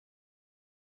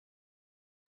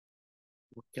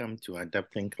Welcome to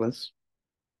Adapting class.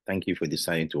 Thank you for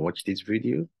deciding to watch this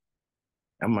video.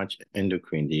 How much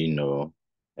endocrine do you know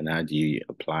and how do you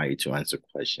apply it to answer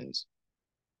questions?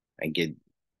 I get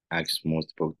asked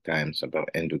multiple times about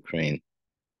endocrine,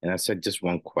 and I said just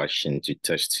one question to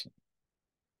test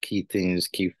key things,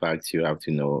 key facts you have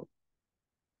to know.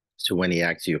 So when he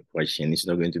asks you a question, it's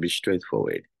not going to be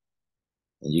straightforward,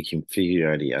 and you can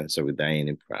figure out the answer without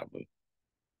any problem.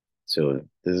 So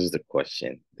this is the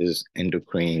question. This is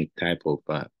endocrine type of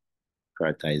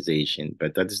prioritization,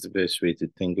 but that is the best way to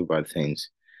think about things,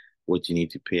 what you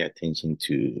need to pay attention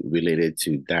to related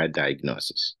to that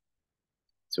diagnosis.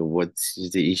 So what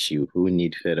is the issue? Who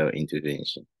need further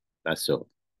intervention? That's all.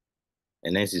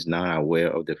 And nurse is now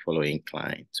aware of the following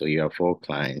client. So you have 4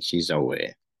 clients, she's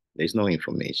aware. There's no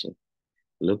information.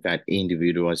 Look at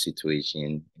individual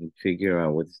situation and figure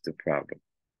out what is the problem.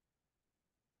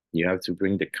 You have to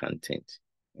bring the content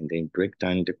and then break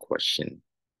down the question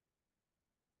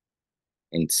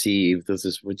and see if this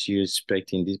is what you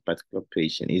expect in this particular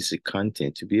patient. Is the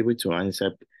content to be able to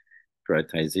answer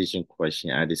prioritization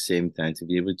question at the same time, to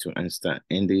be able to answer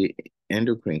in the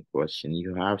endocrine question,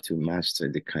 you have to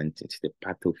master the content, the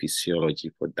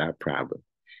pathophysiology for that problem.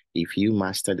 If you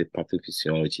master the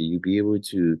pathophysiology, you'll be able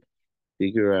to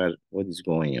figure out what is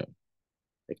going on.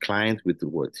 A client with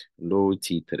what? Low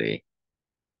T3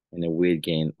 and a weight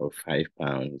gain of 5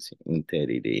 pounds in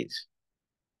 30 days,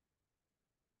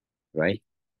 right?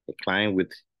 A client with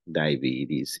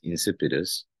diabetes,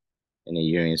 insipidus, and a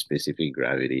urine-specific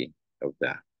gravity of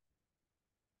that.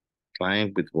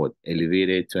 Client with what?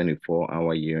 Elevated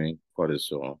 24-hour urine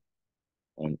cortisol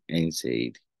on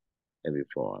NSAID every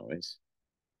 4 hours.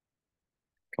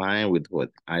 Client with what?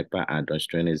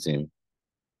 Hyperaldosteronism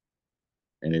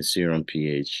and a serum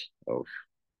pH of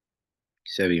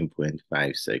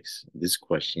 7.56. This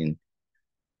question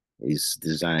is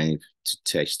designed to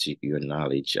test your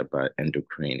knowledge about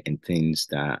endocrine and things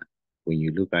that when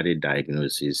you look at a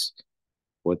diagnosis,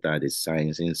 what are the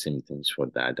signs and symptoms for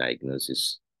that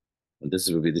diagnosis? And this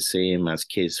will be the same as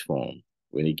case form.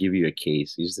 When they give you a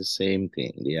case, it's the same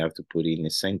thing. They have to put in a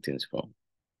sentence form.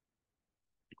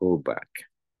 Go back.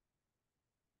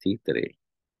 T3.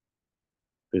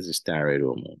 This is thyroid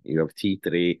hormone. You have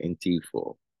T3 and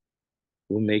T4.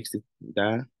 Who makes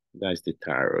that? That's the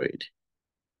thyroid.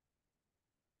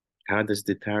 How does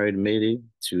the thyroid make it?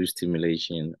 Through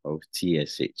stimulation of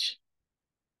TSH.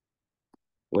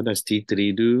 What does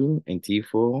T3 do and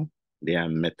T4? They are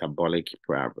metabolic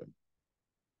problem.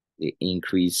 They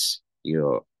increase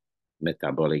your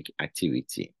metabolic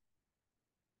activity.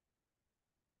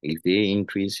 If they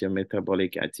increase your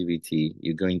metabolic activity,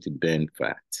 you're going to burn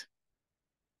fat.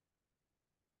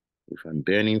 If I'm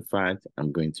burning fat,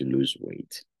 I'm going to lose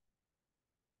weight.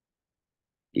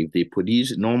 If they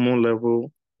produce normal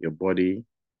level, your body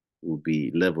will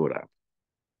be leveled up.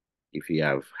 If you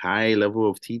have high level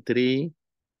of T3,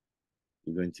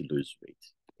 you're going to lose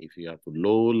weight. If you have a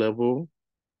low level,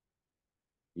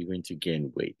 you're going to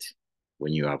gain weight.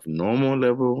 When you have normal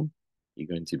level, you're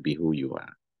going to be who you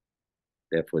are.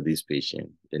 Therefore, this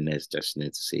patient, the nurse just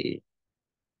needs to say,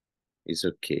 it's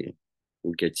okay,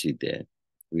 we'll get you there.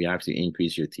 We have to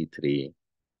increase your T3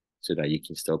 so that you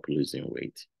can stop losing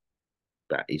weight.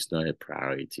 But it's not a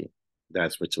priority.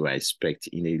 That's what you expect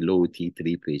in a low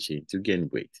T3 patient to gain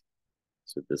weight.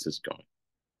 So this is gone.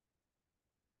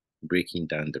 Breaking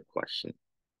down the question.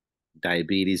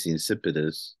 Diabetes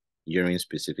insipidus,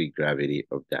 urine-specific gravity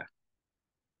of that.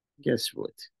 Guess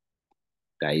what?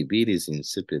 Diabetes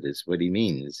insipidus, what it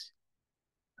means,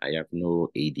 I have no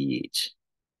ADH.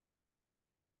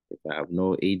 If I have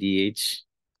no ADH,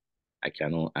 I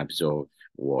cannot absorb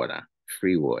water,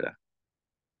 free water,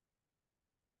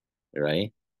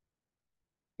 right?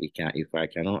 If I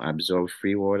cannot absorb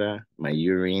free water, my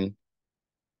urine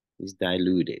is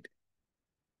diluted.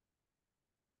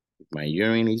 If my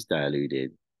urine is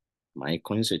diluted, my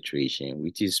concentration,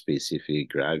 which is specific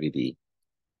gravity,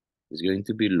 is going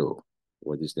to be low.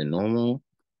 What is the normal?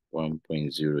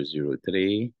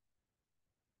 1.003,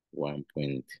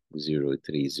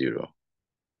 1.030.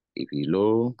 If you're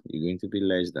low, you're going to be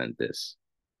less than this.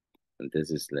 And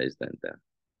this is less than that.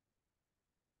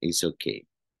 It's okay.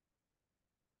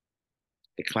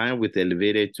 A client with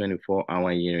elevated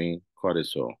 24-hour urine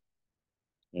cortisol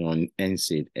on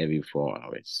NSAID every 4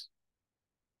 hours.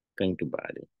 Think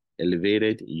about it.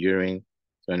 Elevated urine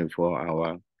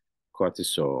 24-hour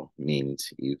cortisol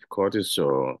means if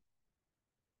cortisol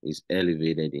is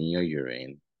elevated in your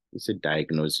urine, it's a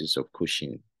diagnosis of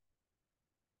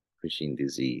Cushing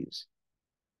disease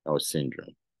or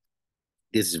syndrome.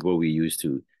 This is what we use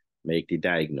to make the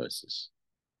diagnosis.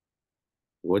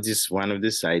 What is one of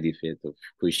the side effects of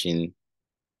Cushing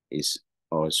is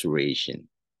ulceration,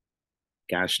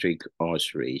 gastric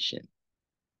ulceration.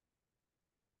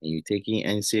 And you're taking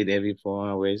NSAID every 4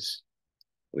 hours,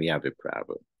 we have a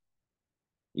problem.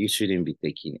 You shouldn't be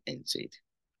taking NSAID.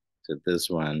 So this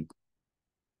one,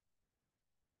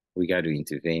 we got to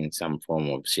intervene in some form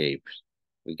of shape.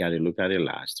 We got to look at the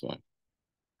last one.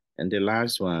 And the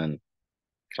last one,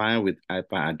 client with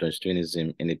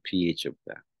hyperaldosteronism and a pH of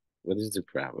that. What is the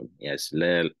problem? Yes,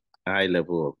 high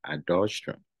level of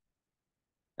aldosterone.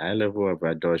 High level of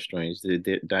aldosterone is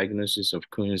the diagnosis of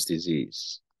Crohn's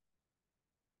disease.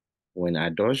 When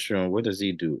aldosterone, what does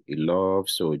he do? He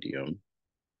loves sodium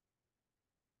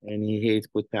and he hates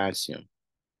potassium.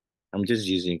 I'm just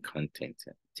using content.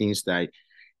 Things like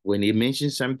when he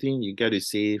mentions something, you got to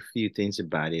say a few things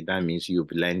about it. That means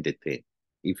you've learned the thing.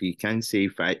 If you can't say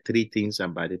three things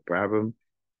about the problem,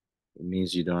 it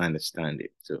means you don't understand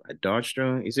it. So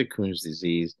aldosterone is a Crohn's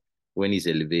disease. When it's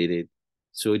elevated,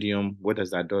 sodium, what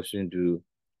does aldosterone do?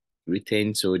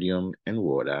 Retain sodium and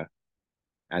water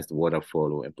as the water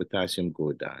follow and potassium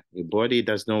go down. Your body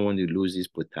does not want to lose this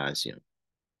potassium.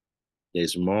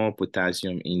 There's more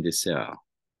potassium in the cell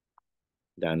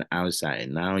than outside.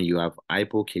 Now you have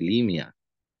hypokalemia,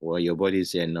 where your body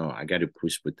said, no, I got to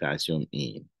push potassium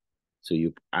in. So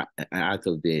you out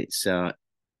of the cell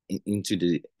into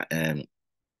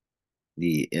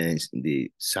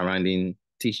the surrounding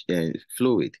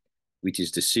fluid, which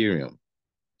is the serum.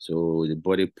 So the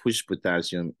body push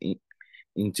potassium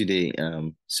into the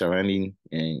surrounding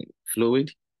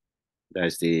fluid,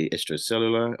 that's the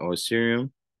extracellular or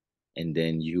serum, and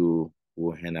then you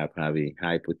will end up having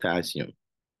high potassium.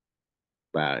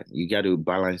 But you got to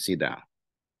balance it out.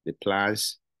 The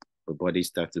plus, the body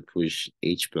starts to push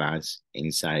H plus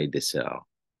inside the cell.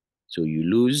 So you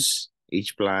lose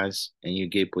H plus and you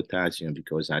get potassium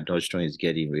because aldosterone is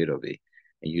getting rid of it.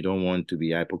 And you don't want to be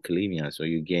hypokalemia. So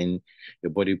you gain, your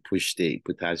body push the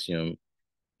potassium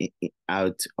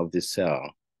out of the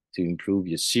cell to improve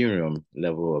your serum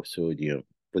level of sodium,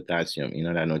 potassium, in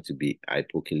order not to be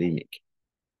hypokalemic.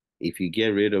 If you get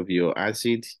rid of your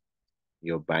acid,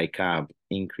 your bicarb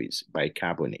increase,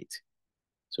 bicarbonate.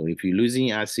 So if you're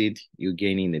losing acid, you're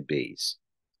gaining a base.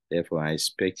 Therefore, I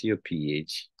expect your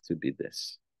pH to be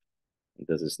this.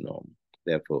 This is normal.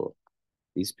 Therefore,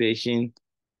 this patient,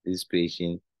 this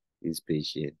patient, this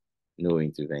patient, no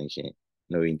intervention,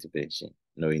 no intervention,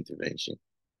 no intervention.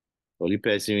 Only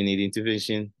person we need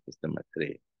intervention is number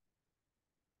 3.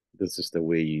 This is the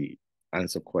way you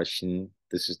answer question.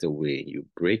 This is the way you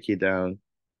break it down.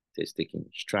 There's taking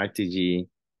strategy.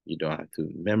 You don't have to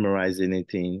memorize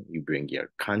anything. You bring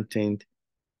your content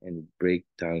and break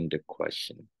down the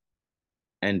question.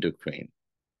 Endocrine.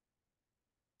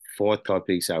 4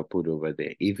 topics I'll put over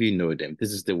there. If you know them,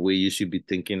 this is the way you should be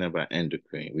thinking about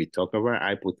endocrine. We talk about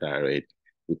hypothyroid.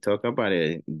 We talk about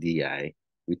a DI.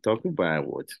 We talk about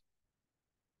what?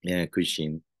 Yeah,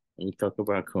 Cushing. And we talk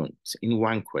about Crohn's in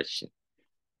one question.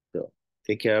 So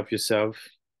take care of yourself.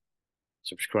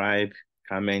 Subscribe,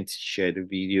 comment, share the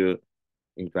video,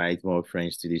 invite more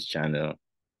friends to this channel,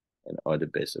 and all the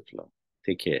best of luck.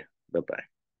 Take care.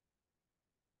 Bye-bye.